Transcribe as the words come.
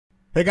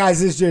Hey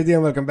guys, it's JD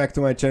and welcome back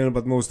to my channel,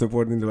 but most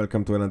importantly,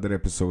 welcome to another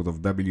episode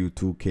of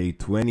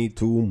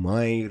W2K22,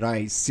 my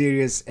Rise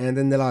series. And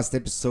in the last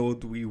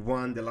episode, we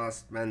won the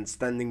last man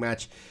standing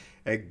match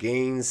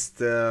against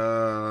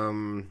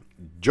Johnny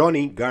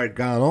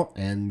Gargano,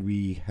 and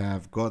we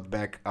have got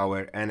back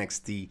our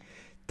NXT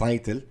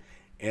title.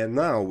 And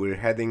now we're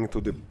heading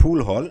to the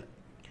pool hall.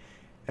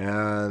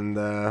 And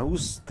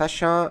who's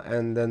Tasha?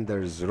 And then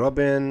there's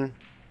Robin.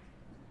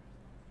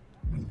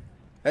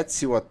 Let's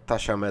see what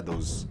Tasha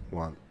Meadows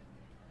won.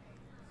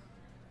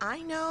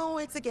 I know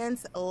it's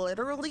against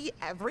literally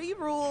every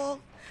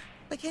rule,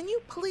 but can you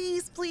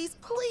please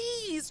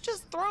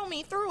just throw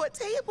me through a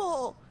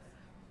table?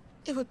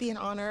 It would be an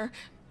honor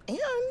and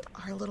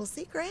our little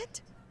secret.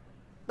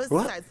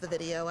 Besides the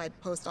video I'd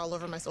post all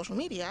over my social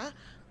media.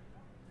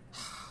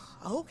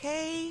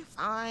 Okay,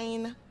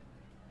 fine.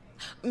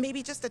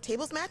 Maybe just a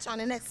tables match on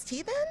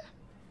NXT then?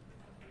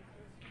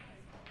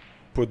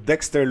 Put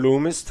Dexter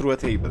Loomis through a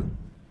table.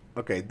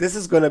 Okay, this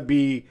is gonna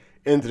be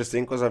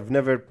interesting because I've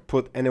never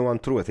put anyone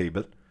through a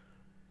table.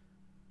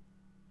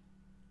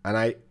 And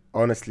I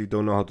honestly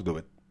don't know how to do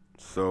it.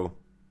 So,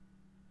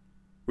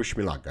 wish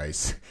me luck,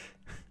 guys.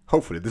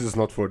 Hopefully, this is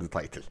not for the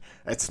title.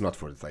 It's not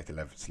for the title,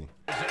 obviously.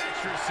 There's an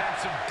extra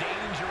sense of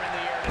danger in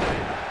the air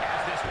tonight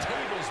as this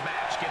tables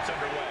match gets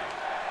underway.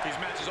 These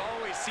matches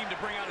always seem to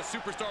bring out a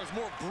superstar's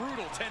more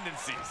brutal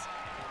tendencies.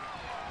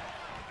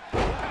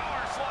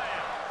 Power slam.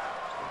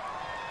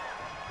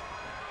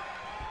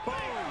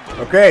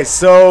 Okay,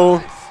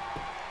 so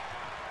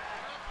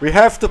we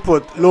have to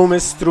put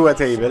Loomis through a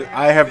table.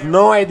 I have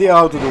no idea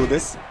how to do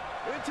this.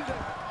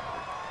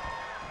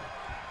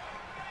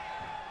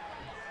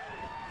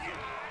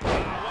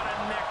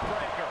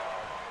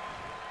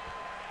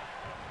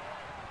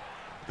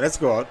 Let's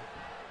go out.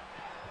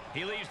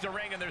 He leaves the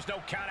ring and there's no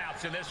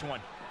countouts in this one.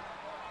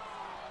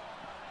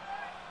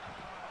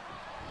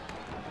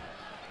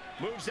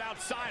 Moves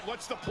outside.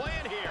 What's the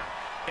plan here?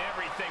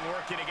 Everything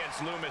working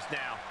against Loomis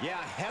now.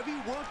 Yeah, heavy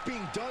work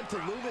being done to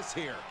Loomis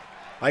here.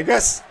 I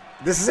guess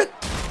this is it.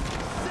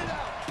 Sit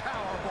out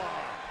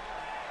powerbomb.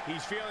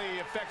 He's feeling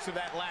the effects of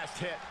that last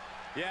hit.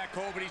 Yeah,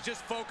 Cole, but he's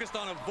just focused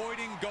on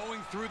avoiding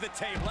going through the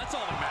table. That's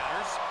all that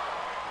matters.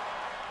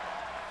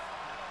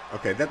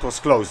 Okay, that was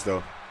close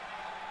though.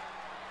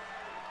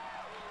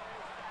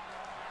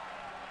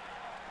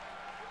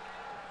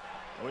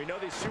 We know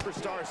these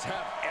superstars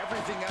have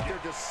everything at their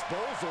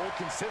disposal,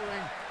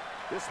 considering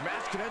this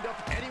match could end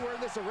up anywhere in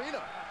this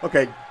arena.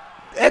 Okay,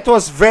 it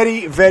was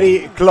very,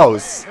 very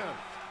close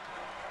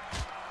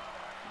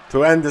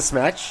to end this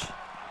match.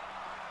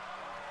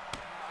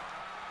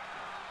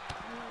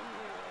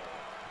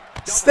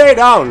 Stay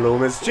down,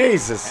 Loomis.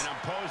 Jesus. An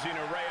imposing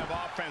array of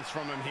offense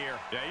from him here.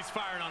 Yeah, he's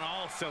firing on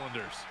all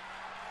cylinders.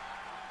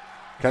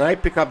 Can I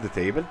pick up the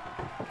table?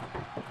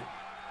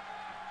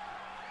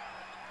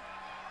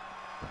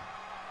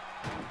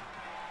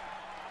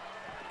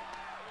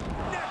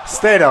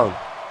 Stay down.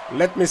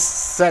 Let me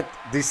set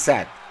this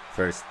set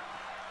first.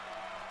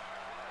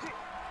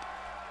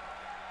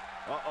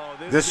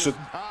 This should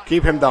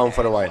keep him down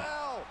for a while.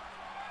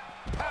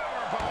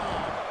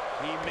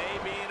 He may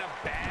be in a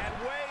bad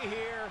way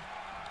here.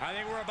 I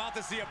think we're about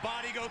to see a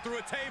body go through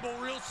a table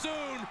real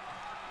soon.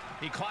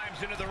 He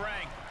climbs into the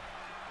ring.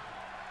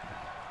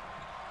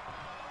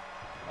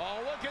 Oh,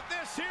 look at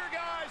this here,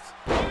 guys.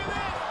 Look at this.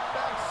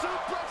 Back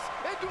suplex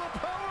into a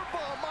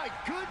powerbomb. My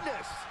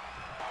goodness.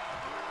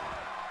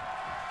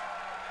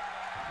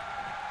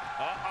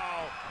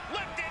 Uh-oh.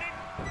 Lifted it.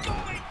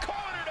 Going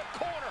corner to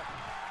corner.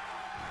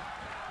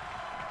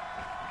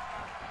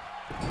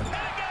 And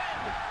again.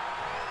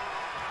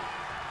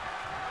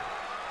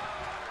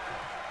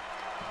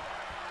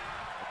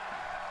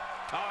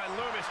 Oh, and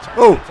Loomis turns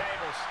the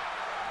tables.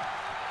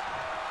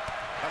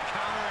 A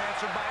counter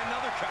answered by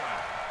another counter.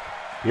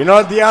 You're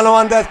not the only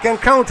one that can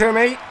counter,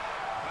 mate.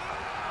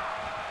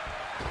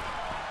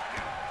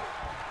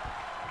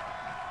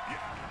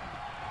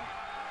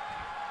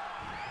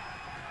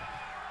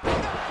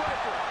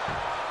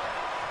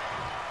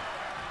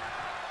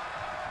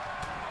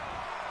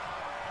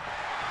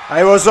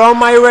 I was on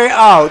my way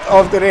out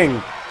of the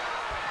ring.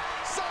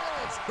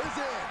 Silence is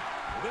in.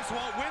 Well, this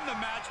won't win the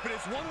match, but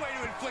it's one way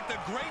to inflict a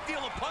great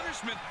deal of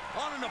punishment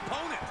on an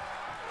opponent.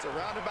 It's a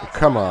roundabout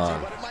Come strategy,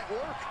 on. but it might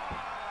work.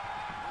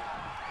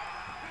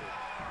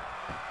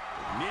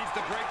 Needs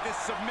to break this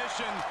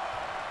submission.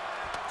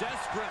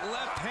 Desperate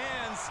left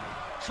hands,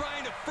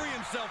 trying to free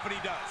himself, and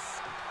he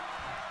does.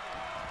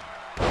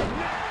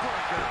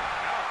 Neckbreaker.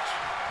 Ouch.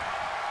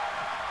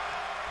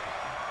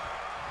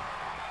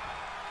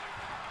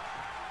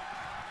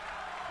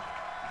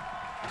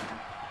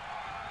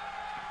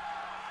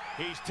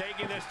 He's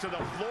taking this to the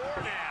floor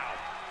now.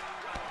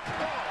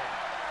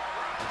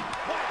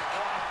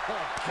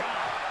 Oh,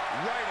 God.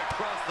 Right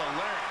across the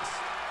larynx.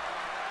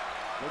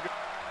 Look at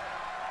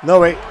No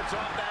way. off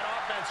that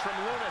offense from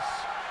Loomis.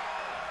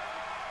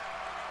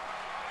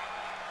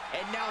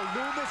 And now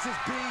Loomis is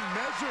being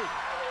measured.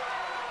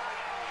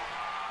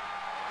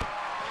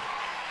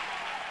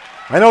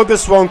 I know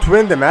this won't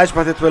win the match,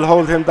 but it will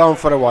hold him down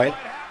for a while. Might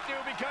have to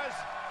because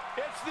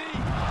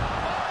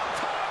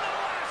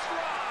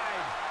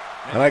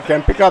And I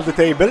can pick up the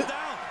table.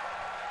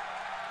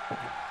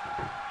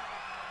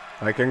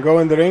 I can go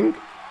in the ring.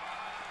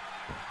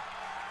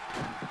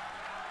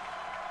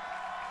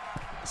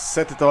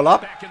 Set it all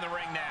up. Back in the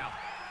ring now.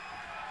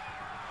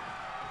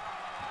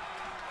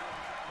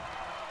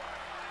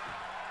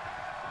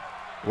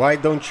 Why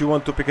don't you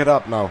want to pick it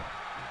up now?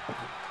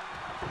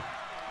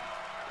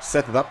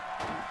 Set it up.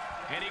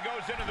 And he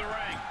goes into the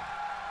ring.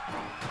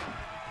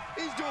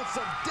 He's doing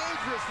some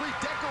dangerous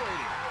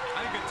redecorating.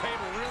 I think the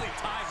table really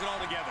ties it all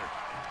together.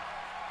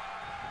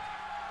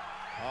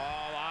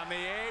 All on the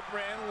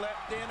apron,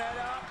 lifting it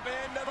up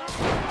into the...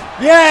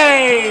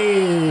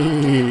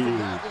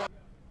 Yay!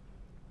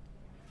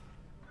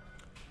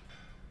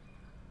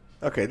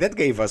 Okay, that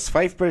gave us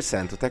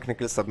 5% to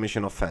technical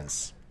submission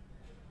offense.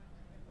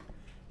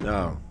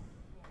 Now,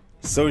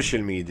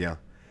 social media.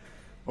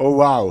 Oh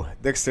wow,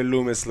 Dexter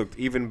Lumis looked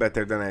even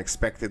better than I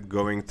expected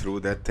going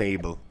through that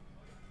table.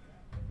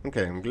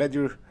 Okay, I'm glad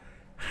you're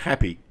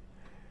happy.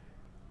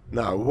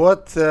 Now,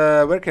 what?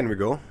 Where can we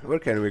go? Where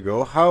can we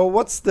go?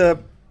 What's the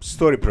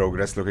story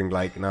progress looking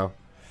like now?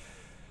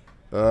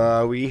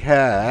 We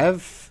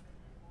have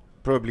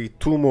probably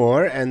 2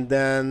 more, and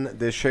then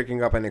they're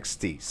shaking up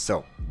NXT.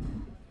 So,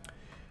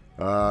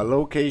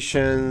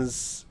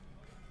 locations.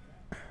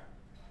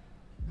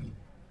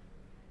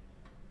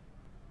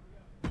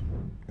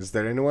 Is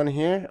there anyone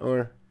here,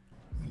 or?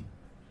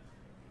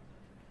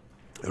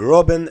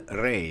 Robin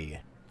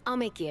Ray. I'll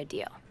make you a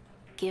deal.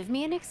 Give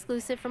me an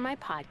exclusive for my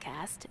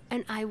podcast,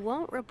 and I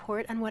won't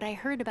report on what I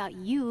heard about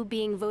you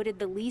being voted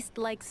the least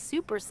liked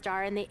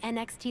superstar in the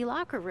NXT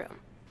locker room.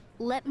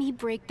 Let me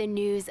break the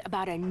news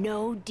about a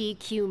no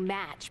DQ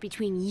match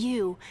between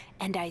you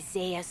and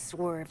Isaiah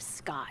Swerve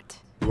Scott.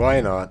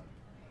 Why not?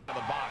 The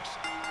box.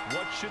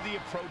 What should the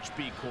approach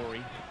be,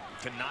 Corey?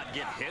 To not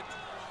get hit?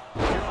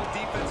 Here on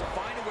defense,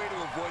 find a way to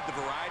avoid the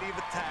variety of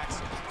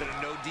attacks that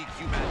a no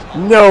DQ match.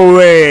 No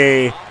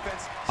way,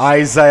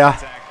 Isaiah.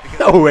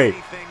 No way.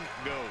 Anything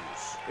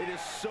goes. It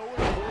is so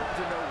important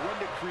to know when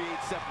to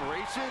create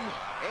separation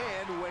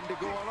and when to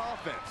go on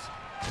offense.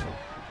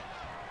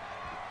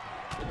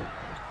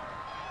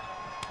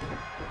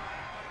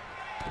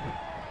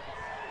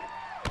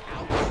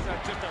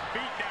 Ouch, just a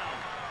beat down.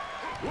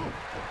 Ooh,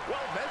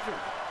 well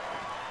measured.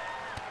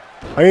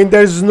 I mean,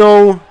 there's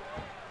no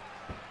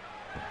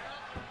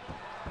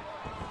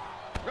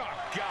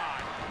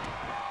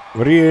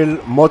real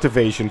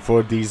motivation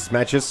for these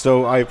matches,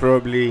 so I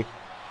probably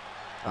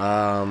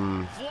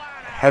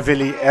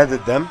heavily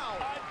edit them. A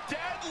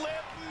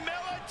deadlift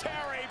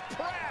military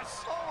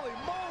press. Holy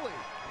moly.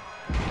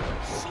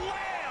 Slam.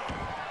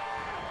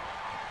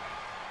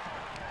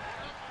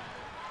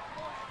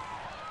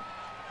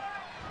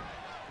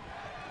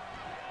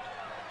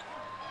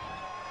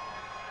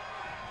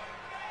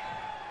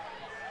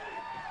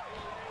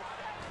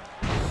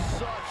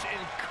 Such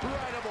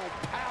incredible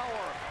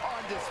power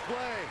on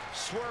display.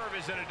 Swerve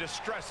is in a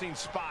distressing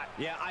spot.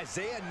 Yeah,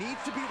 Isaiah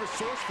needs to be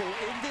resourceful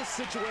in this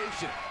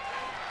situation.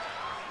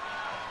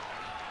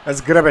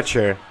 Let's grab a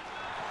chair.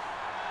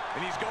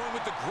 And he's going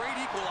with the great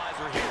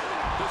equalizer here.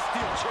 The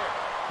steel chair.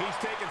 He's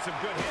taking some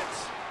good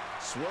hits.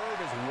 Swerve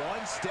is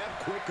one step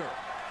quicker.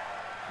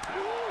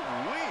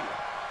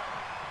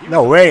 Ooh-wee.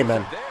 No way,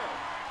 man.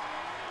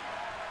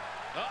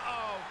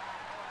 Uh-oh.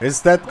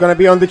 Is that gonna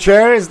be on the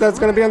chair? Is that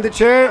gonna be on the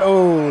chair?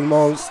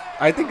 Almost.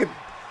 I think it,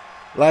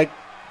 like,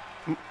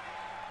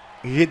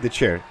 he hit the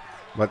chair,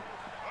 but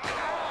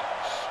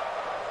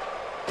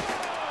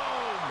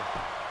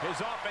His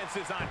offense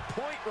is on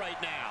point right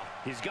now.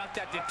 He's got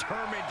that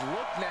determined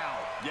look now.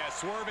 Yeah,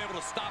 Swerve able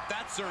to stop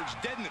that surge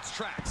dead in its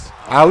tracks.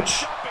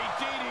 ouch. Big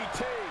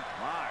DDT.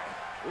 My.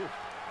 Ooh.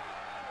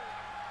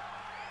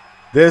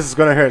 This is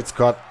gonna hurt,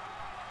 Scott.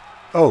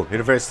 Oh, he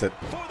reversed it.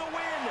 For the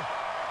win. And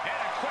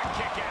a quick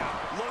kick out.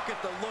 Look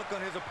at the look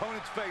on his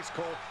opponent's face,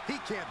 Cole. He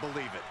can't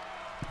believe it.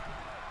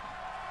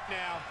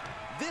 Now,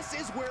 This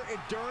is where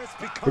endurance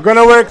becomes... We're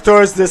gonna work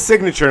towards the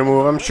signature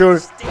move. I'm sure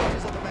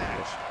Stages of the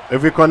match.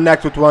 if we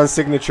connect with one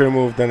signature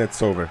move, then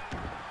it's over.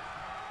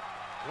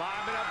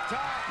 climbing up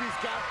top. He's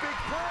got big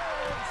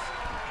plans.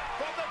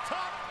 From the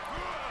top.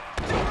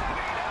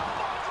 Diving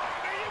elbow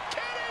drop. Are you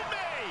kidding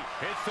me?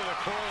 Hits to the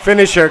core.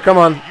 Finisher, come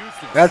on.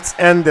 Let's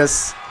end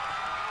this.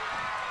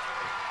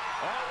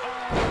 Uh-oh.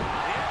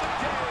 In the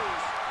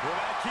days. Will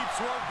that keep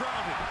Swerve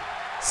grounded?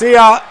 See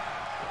ya.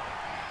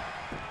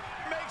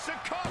 Makes a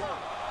cover.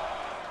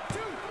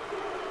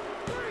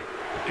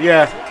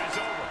 Yeah. This one is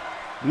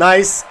over.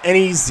 Nice and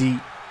easy,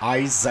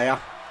 Isaiah.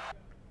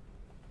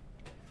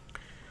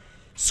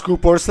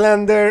 Scoop or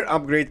Slender,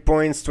 upgrade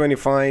points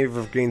 25.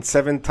 I've gained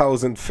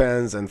 7,000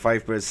 fans and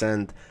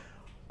 5%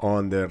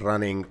 on the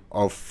running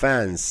of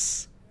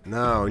fans.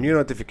 Now, new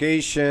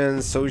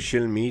notifications,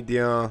 social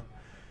media.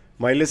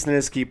 My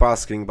listeners keep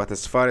asking, but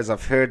as far as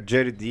I've heard,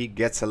 Jerry D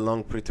gets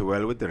along pretty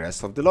well with the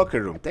rest of the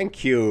locker room.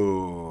 Thank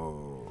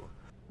you.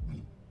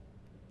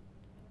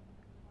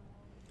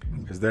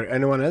 Is there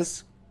anyone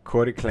else?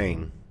 Corey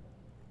Klein.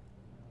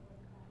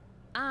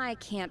 I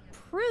can't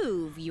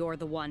prove you're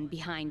the one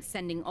behind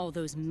sending all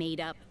those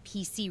made-up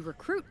PC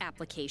recruit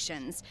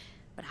applications,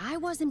 but I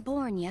wasn't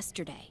born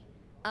yesterday.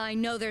 I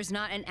know there's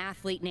not an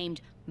athlete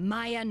named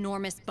Maya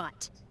Enormous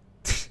Butt.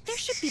 There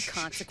should be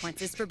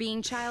consequences for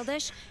being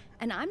childish,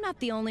 and I'm not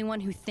the only one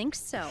who thinks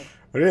so.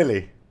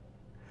 Really?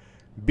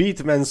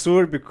 Beat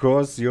Mansoor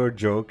because your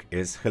joke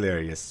is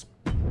hilarious.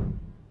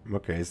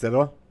 Okay, is that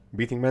all?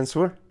 Beating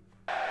Mansoor?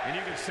 And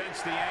you can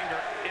sense the anger.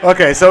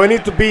 Okay, so we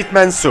need to beat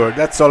Mansoor.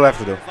 That's all I have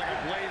to do.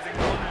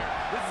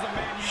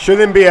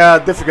 Shouldn't be a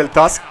difficult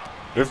task.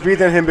 We've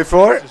beaten him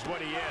before.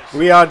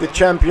 We are the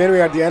champion.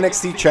 We are the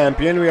NXT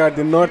champion. We are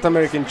the North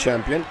American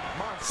champion.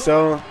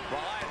 So,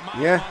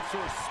 yeah.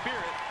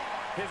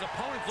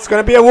 It's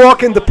gonna be a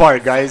walk in the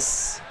park,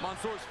 guys.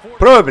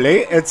 Probably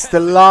it's the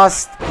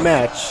last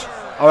match.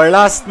 Our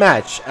last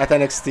match at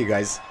NXT,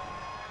 guys.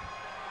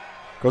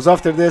 Because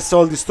after this,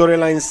 all the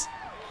storylines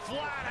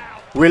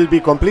will be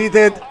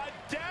completed.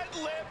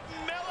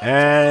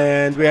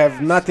 And we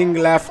have nothing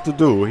left to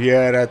do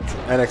here at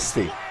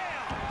NXT.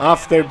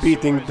 After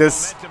beating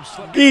this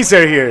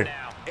geezer here.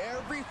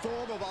 Every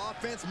form of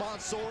offense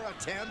Mansoor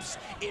attempts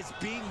is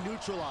being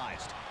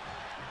neutralized.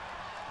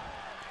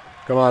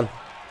 Come on.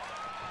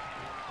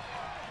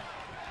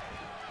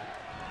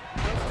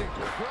 Just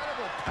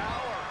incredible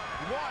power.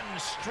 One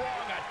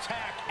strong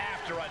attack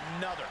after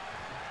another.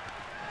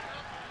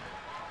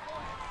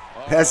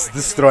 Let's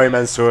destroy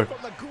Mansoor.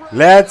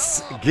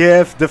 Let's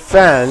give the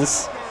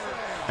fans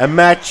a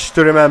match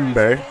to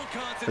remember.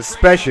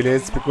 Especially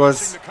it's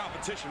because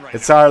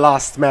it's our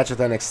last match at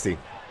NXT.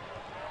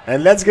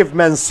 And let's give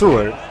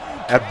Mansoor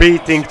a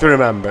beating to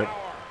remember.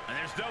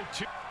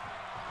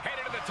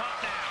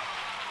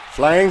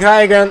 Flying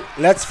high again.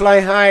 Let's fly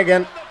high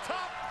again.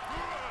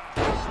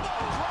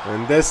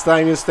 And this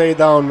time you stay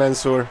down,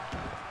 Mansoor.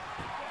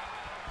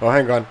 Oh,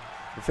 hang on.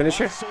 The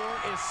finisher?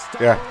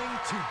 Yeah.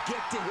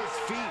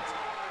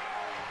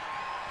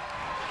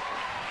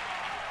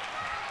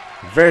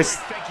 Very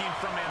Thinking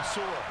from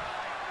Mansoor.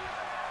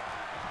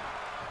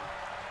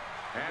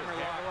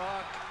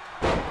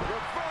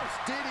 Reverse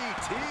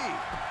DDT.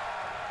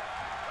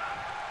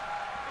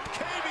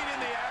 Caving in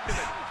the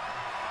abdomen.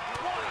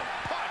 What a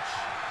punch.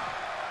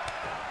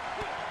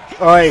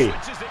 Oi.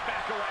 Switches it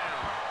back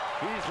around.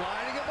 He's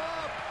lining him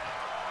up.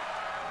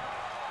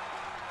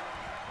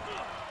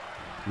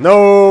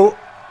 No.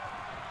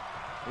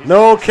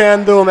 No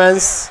can do,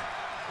 mans.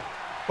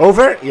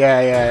 Over?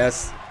 Yeah,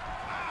 yes.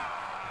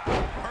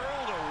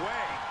 Hurled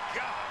away.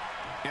 God.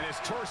 And his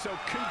torso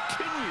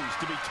continues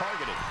to be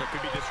targeted. That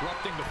could be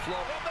disrupting the flow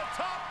of the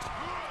top.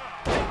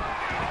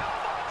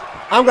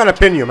 I'm gonna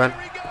pin you, man.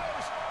 Here he goes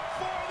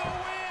for the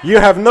win. You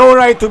have no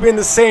right to be in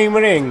the same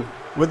ring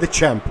with the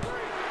champ.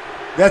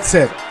 That's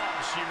it.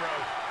 She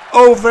wrote.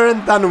 Over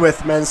and done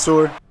with,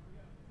 Mansoor.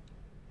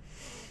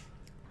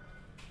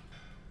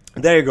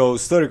 There you go,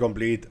 story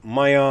complete.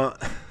 My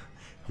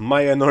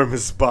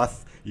enormous butt.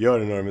 Your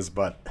enormous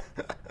butt.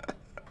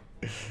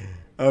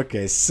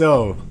 Okay,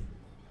 so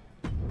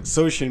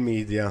social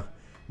media.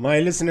 My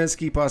listeners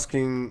keep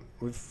asking.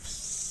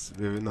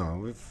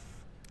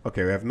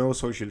 Okay, we have no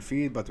social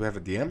feed, but we have a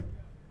DM.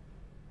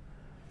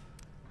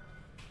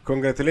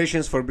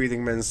 Congratulations for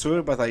beating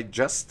Mansoor, but I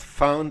just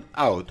found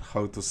out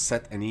how to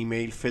set an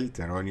email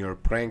filter on your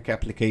prank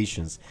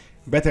applications.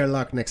 Better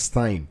luck next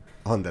time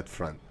on that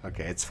front.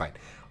 Okay, it's fine.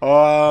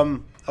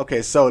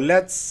 Okay, so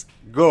let's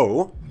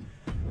go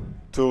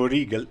to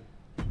Regal.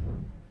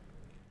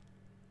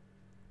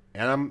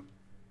 And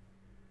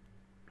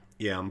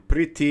I'm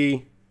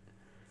pretty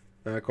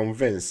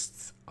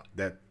convinced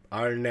that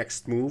our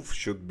next move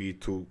should be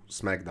to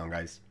Smackdown,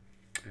 guys.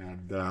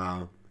 And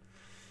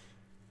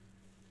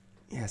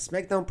yeah,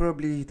 Smackdown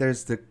probably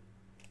there's the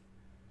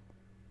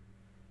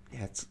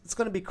it's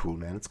gonna be cool,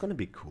 man. It's gonna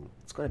be cool.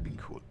 It's gonna be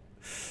cool.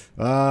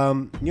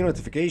 New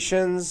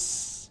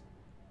notifications.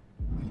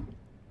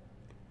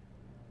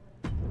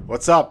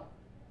 What's up,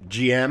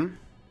 GM?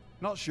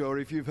 Not sure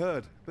if you've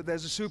heard, but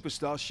there's a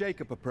superstar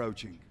shakeup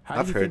approaching.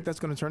 How do you heard. think that's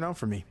going to turn out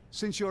for me?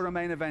 Since you're a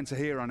main eventer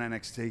here on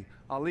NXT,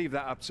 I'll leave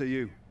that up to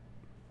you.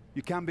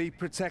 You can be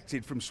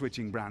protected from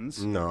switching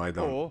brands. No, I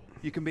don't. Or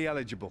you can be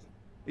eligible.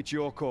 It's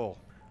your call.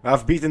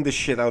 I've beaten the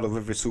shit out of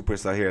every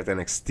superstar here at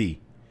NXT,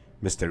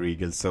 Mr.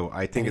 Regal, so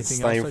I think it's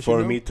Anything else time I should for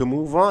know? me to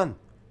move on.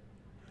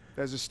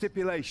 There's a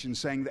stipulation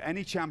saying that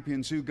any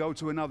champions who go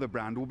to another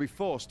brand will be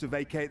forced to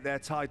vacate their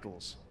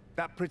titles.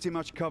 That pretty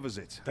much covers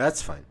it.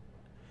 That's fine.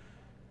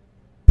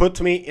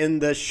 Put me in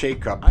the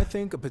shake-up. I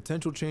think a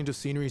potential change of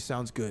scenery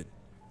sounds good.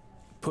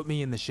 Put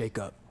me in the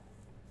shake-up.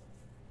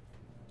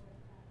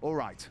 All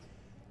right.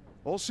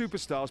 All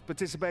superstars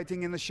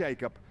participating in the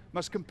shakeup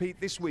must compete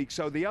this week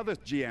so the other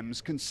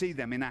GMs can see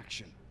them in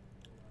action.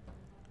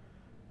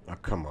 Oh,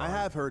 come on. I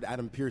have heard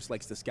Adam Pearce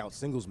likes to scout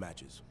singles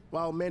matches,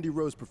 while Mandy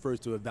Rose prefers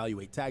to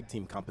evaluate tag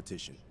team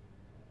competition.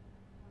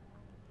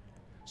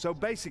 So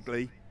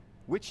basically,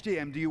 which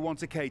GM do you want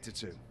to cater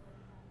to?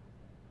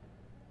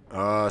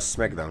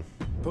 Smackdown.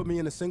 Put me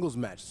in a singles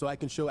match so I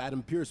can show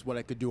Adam Pearce what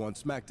I could do on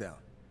Smackdown.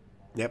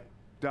 Yep.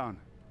 Done.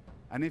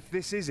 And if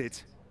this is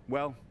it,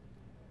 well,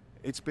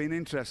 it's been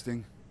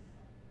interesting.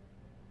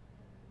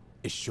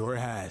 It sure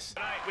has.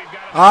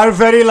 Our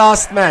very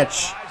last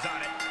match.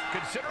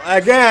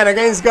 Again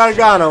against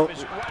Gargano. You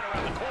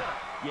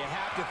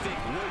have to think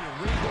William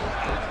Regal,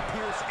 Adam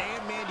Pearce,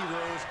 and Mandy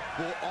Rose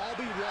will all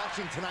be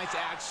watching tonight's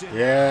action.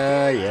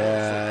 Yeah.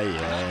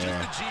 Not just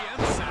the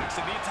GM,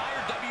 Saxon. The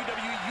entire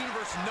WWE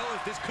Universe knows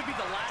this could be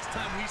the last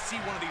time we see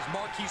one of these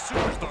marquee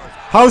superstars.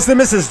 How's the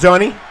missus,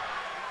 Johnny?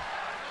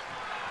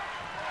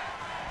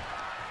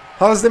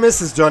 How's the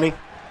missus, Johnny?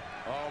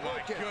 Oh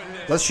my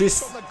goodness. Does she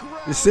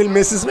you still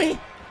misses me?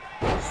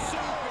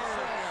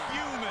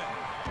 Superhuman.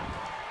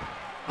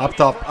 Up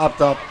top, up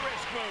top.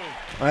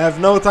 I have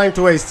no time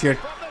to waste here.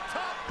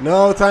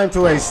 No time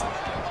to waste.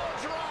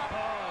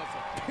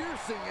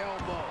 Piercing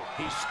elbow.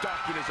 He's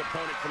stalking his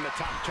opponent from the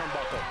top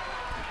turnbuckle.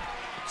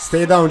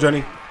 Stay down,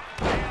 Johnny.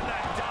 And the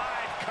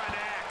dive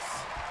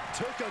connects.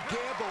 Took a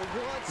gamble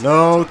once.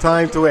 No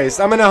time to waste.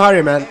 I'm in a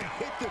hurry, man.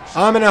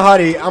 I'm in a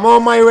hurry. I'm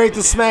on my way to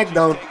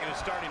Smackdown. Taking is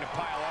starting to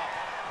pile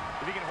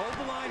up. If he can hold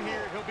the line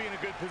here, he'll be in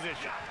a good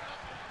position.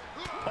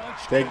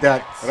 Punch Take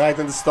that right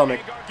in the stomach.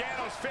 And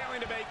Gargano's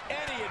failing to make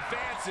any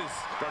advances.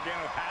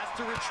 Gargano has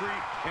to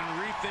retreat and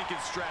rethink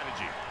his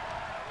strategy.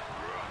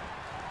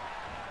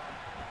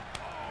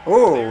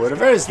 Oh,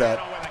 reverse that.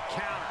 Gargano with a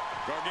counter.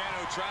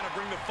 Gargano trying to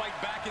bring the fight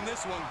back in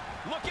this one.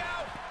 Look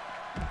out!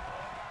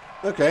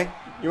 Okay.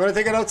 You want to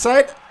take it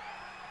outside?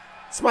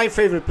 It's my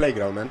favorite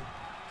playground, man.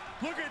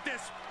 Look at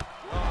this.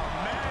 Oh,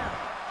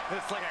 man.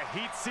 It's like a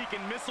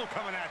heat-seeking missile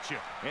coming at you.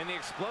 And the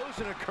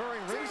explosion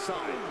occurring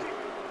ringside.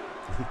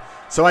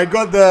 So I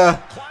got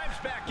Climbs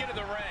back into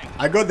the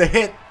ring. the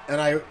hit and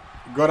I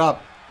got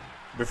up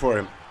before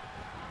him.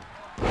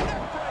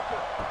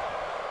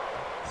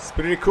 It's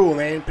pretty cool,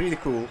 man. Pretty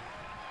cool.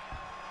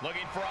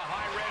 Looking for a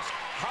high-risk,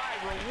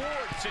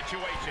 high-reward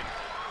situation.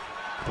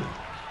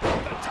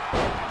 The top,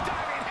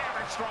 diving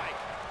hammer strike.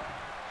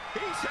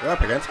 He's We're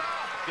up again.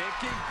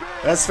 thinking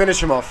big Let's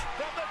finish him off.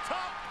 from the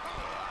top.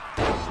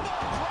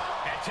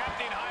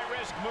 Attempting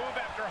high-risk move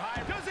after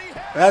high. Does he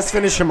have Let's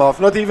finish him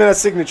off. Not even a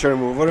signature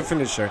move or a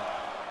finisher.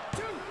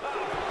 barely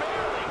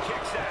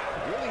kicks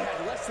out? Really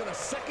had less than a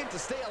second to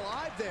stay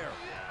alive there.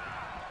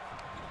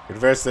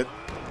 Reverse it.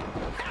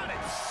 Got it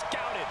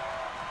scouted.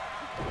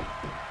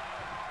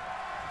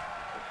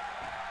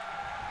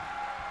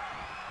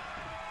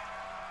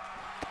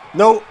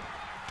 No.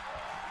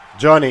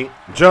 Johnny.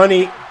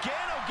 Gargano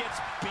gets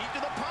beat to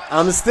the punch.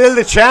 I'm still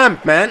the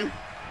champ, man.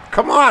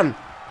 Come on. You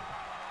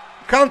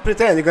can't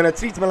pretend you're gonna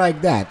treat me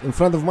like that in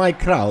front of my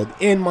crowd,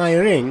 in my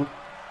ring,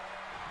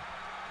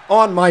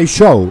 on my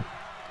show.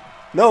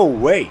 No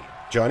way,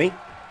 Johnny.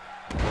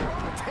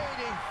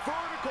 Rotating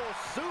vertical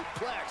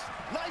suplex.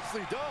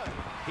 Nicely done.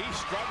 He's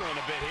struggling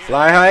a bit here.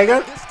 Fly high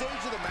again. This stage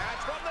of the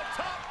match from the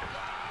top.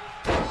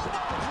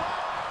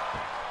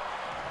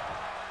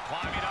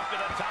 Climbing up to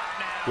the top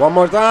now. One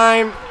more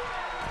time.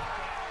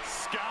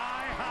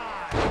 Sky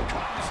high.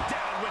 Comes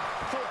down with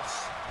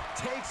force.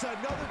 Takes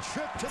another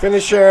trip to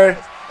Finisher.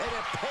 the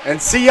And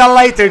see ya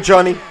later,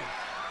 Johnny.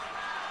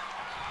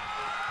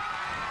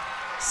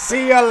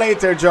 See ya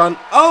later, John.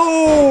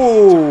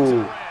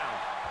 Oh!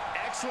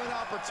 excellent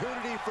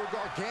opportunity for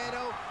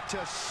Gargano to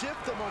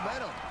shift the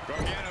momentum.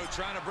 Gargano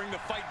trying to bring the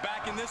fight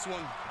back in this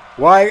one.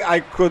 Why I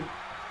could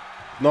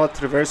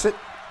not reverse it?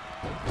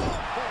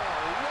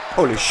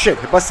 Holy shit,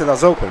 he busted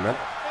us open, man.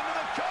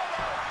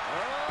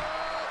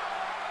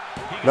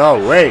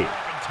 No way.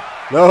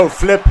 No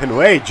flipping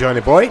way,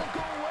 Johnny boy.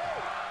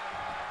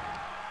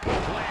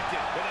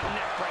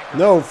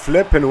 No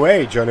flipping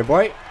way, Johnny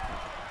boy.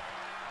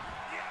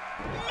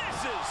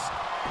 Misses.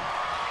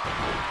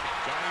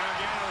 Johnny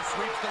Gargano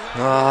sweeps the leg.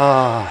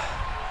 Ah.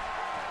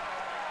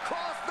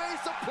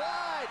 Crossface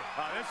applied.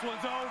 This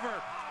one's over.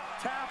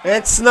 Tap.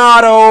 It's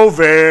not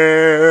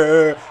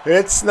over.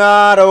 It's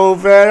not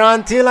over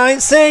until I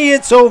say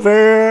it's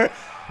over.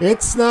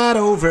 It's not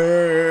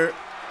over.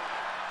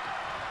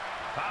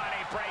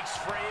 Body breaks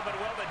free, but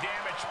will the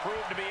damage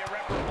prove to be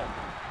irreparable?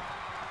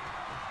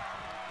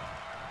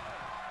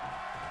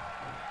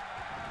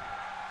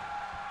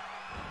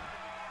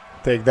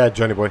 Take that,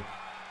 Johnny boy.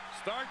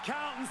 Start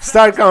counting.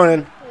 Start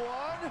counting.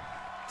 1,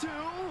 2,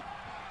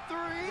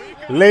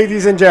 3.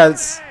 Ladies and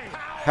gents,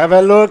 have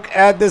a look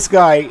at this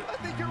guy.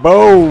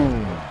 Boom.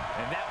 And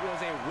that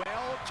was a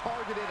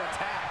well-targeted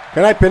attack.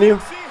 Can I pin you?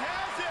 She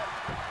has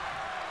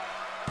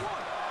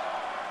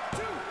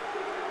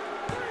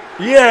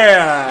it.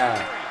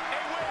 Yeah.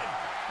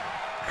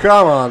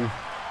 Come on.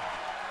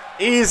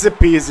 Easy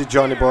peasy,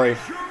 Johnny boy.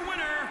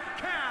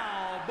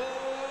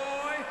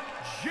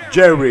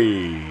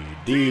 Jerry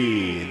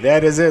D.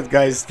 That is it,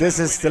 guys. This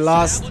is the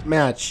last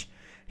match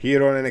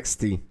here on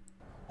NXT.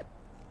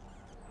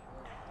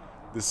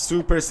 The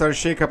Superstar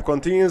Shakeup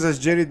continues as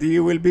Jerry D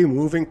will be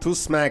moving to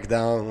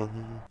Smackdown.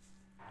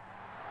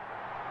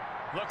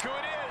 Look who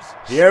it is.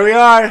 Here we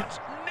are.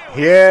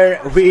 Here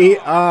we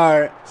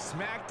are.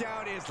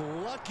 SmackDown is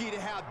lucky to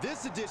have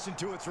this addition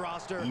to its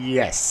roster.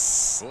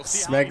 Yes. We'll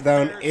see how he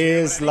Smackdown fares here,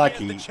 is but he has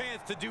lucky the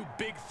chance to do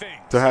big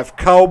things. to have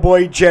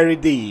Cowboy Jerry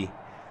D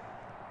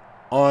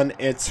on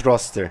its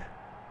roster.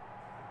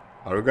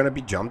 Are we gonna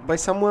be jumped by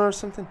someone or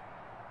something?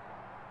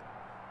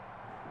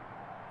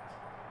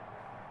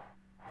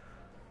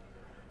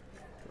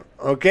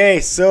 Okay,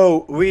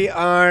 so we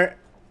are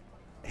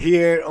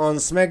here on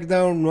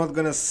Smackdown.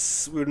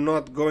 We're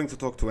not going to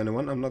talk to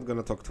anyone. I'm not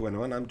gonna talk to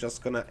anyone. I'm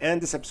just gonna end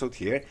this episode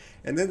here,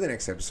 and then the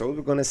next episode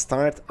we're gonna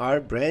start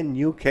our brand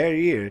new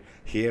career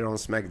here on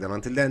Smackdown.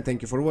 Until then,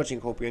 thank you for watching.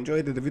 Hope you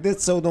enjoyed it. If you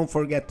did so, don't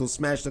forget to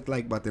smash that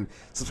like button,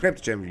 subscribe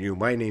to the channel.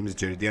 My name is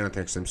Jerry Diana.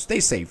 Thanks, and stay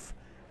safe.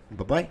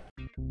 Bye bye.